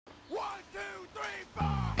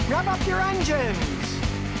Rev up your engines!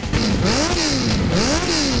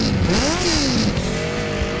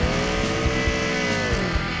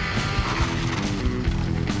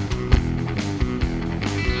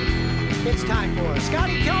 It's time for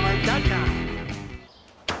ScottyKilmer.com.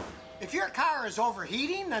 If your car is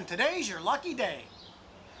overheating, then today's your lucky day.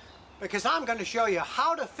 Because I'm going to show you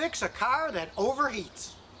how to fix a car that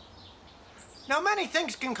overheats. Now, many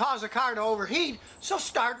things can cause a car to overheat, so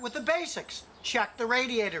start with the basics. Check the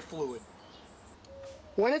radiator fluid.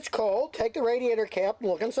 When it's cold, take the radiator cap and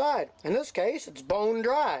look inside. In this case, it's bone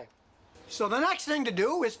dry. So the next thing to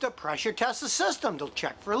do is to pressure test the system to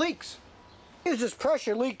check for leaks. Use this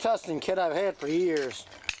pressure leak testing kit I've had for years.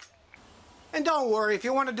 And don't worry, if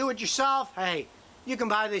you want to do it yourself, hey, you can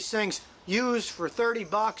buy these things used for 30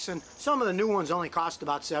 bucks, and some of the new ones only cost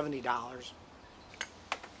about $70.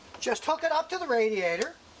 Just hook it up to the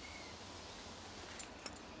radiator,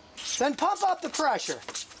 then pump up the pressure.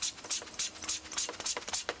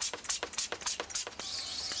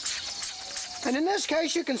 And in this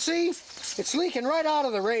case, you can see it's leaking right out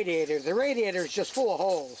of the radiator. The radiator is just full of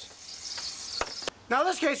holes. Now,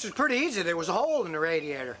 this case was pretty easy. There was a hole in the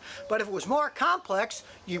radiator. But if it was more complex,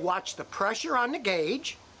 you watch the pressure on the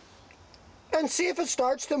gauge and see if it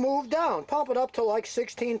starts to move down. Pump it up to like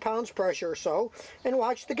 16 pounds pressure or so and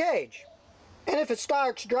watch the gauge. And if it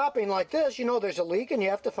starts dropping like this, you know there's a leak and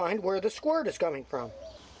you have to find where the squirt is coming from.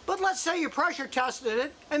 But let's say you pressure tested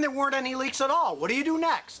it and there weren't any leaks at all. What do you do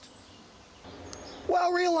next?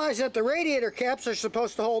 Well, realize that the radiator caps are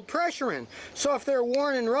supposed to hold pressure in. So if they're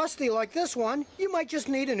worn and rusty like this one, you might just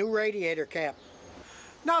need a new radiator cap.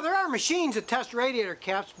 Now, there are machines that test radiator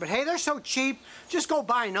caps, but hey, they're so cheap, just go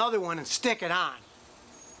buy another one and stick it on.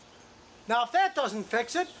 Now, if that doesn't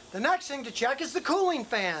fix it, the next thing to check is the cooling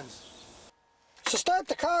fans. So start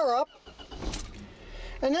the car up,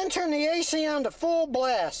 and then turn the AC on to full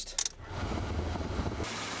blast.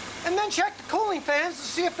 And then check the cooling fans to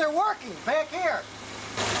see if they're working, back here.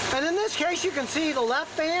 And in this case, you can see the left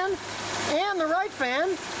fan and the right fan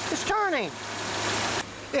is turning.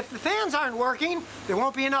 If the fans aren't working, there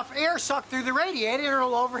won't be enough air sucked through the radiator and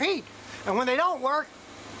it'll overheat. And when they don't work,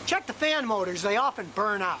 check the fan motors. They often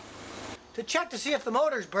burn out. To check to see if the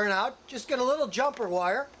motors burn out, just get a little jumper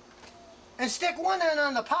wire and stick one end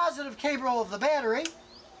on the positive cable of the battery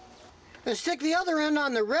and stick the other end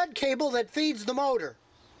on the red cable that feeds the motor.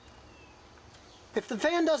 If the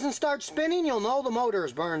fan doesn't start spinning, you'll know the motor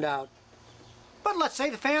is burned out. But let's say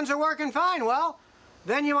the fans are working fine. Well,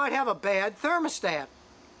 then you might have a bad thermostat.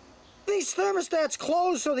 These thermostats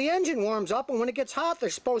close so the engine warms up, and when it gets hot, they're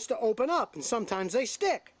supposed to open up, and sometimes they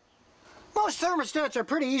stick. Most thermostats are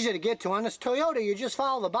pretty easy to get to. On this Toyota, you just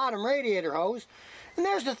follow the bottom radiator hose, and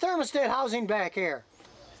there's the thermostat housing back here.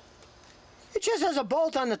 It just has a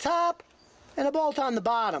bolt on the top and a bolt on the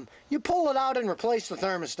bottom. You pull it out and replace the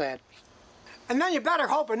thermostat. And then you better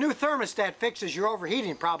hope a new thermostat fixes your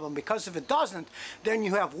overheating problem, because if it doesn't, then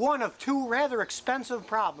you have one of two rather expensive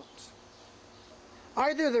problems.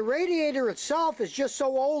 Either the radiator itself is just so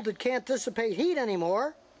old it can't dissipate heat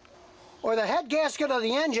anymore, or the head gasket of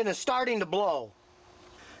the engine is starting to blow.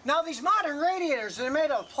 Now, these modern radiators that are made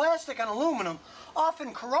of plastic and aluminum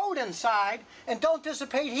often corrode inside and don't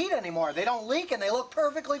dissipate heat anymore. They don't leak and they look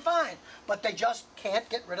perfectly fine, but they just can't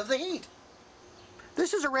get rid of the heat.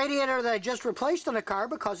 This is a radiator that I just replaced in a car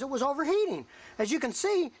because it was overheating. As you can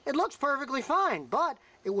see, it looks perfectly fine, but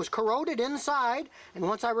it was corroded inside, and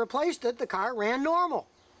once I replaced it, the car ran normal.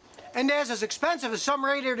 And as expensive as some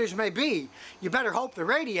radiators may be, you better hope the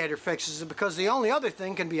radiator fixes it, because the only other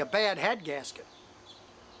thing can be a bad head gasket.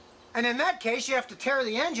 And in that case, you have to tear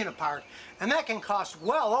the engine apart, and that can cost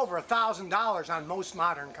well over $1,000 on most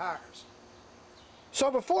modern cars. So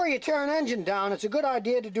before you tear an engine down, it's a good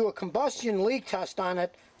idea to do a combustion leak test on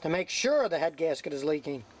it to make sure the head gasket is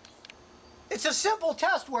leaking. It's a simple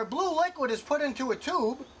test where blue liquid is put into a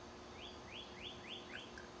tube,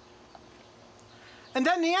 and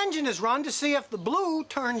then the engine is run to see if the blue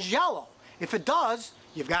turns yellow. If it does,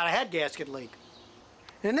 you've got a head gasket leak.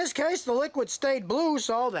 In this case, the liquid stayed blue,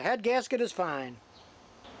 so the head gasket is fine.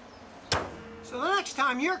 So the next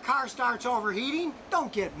time your car starts overheating,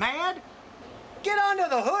 don't get mad. Get under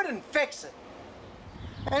the hood and fix it.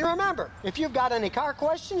 And remember, if you've got any car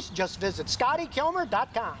questions, just visit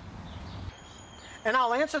ScottyKilmer.com. And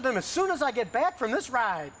I'll answer them as soon as I get back from this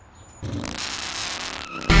ride.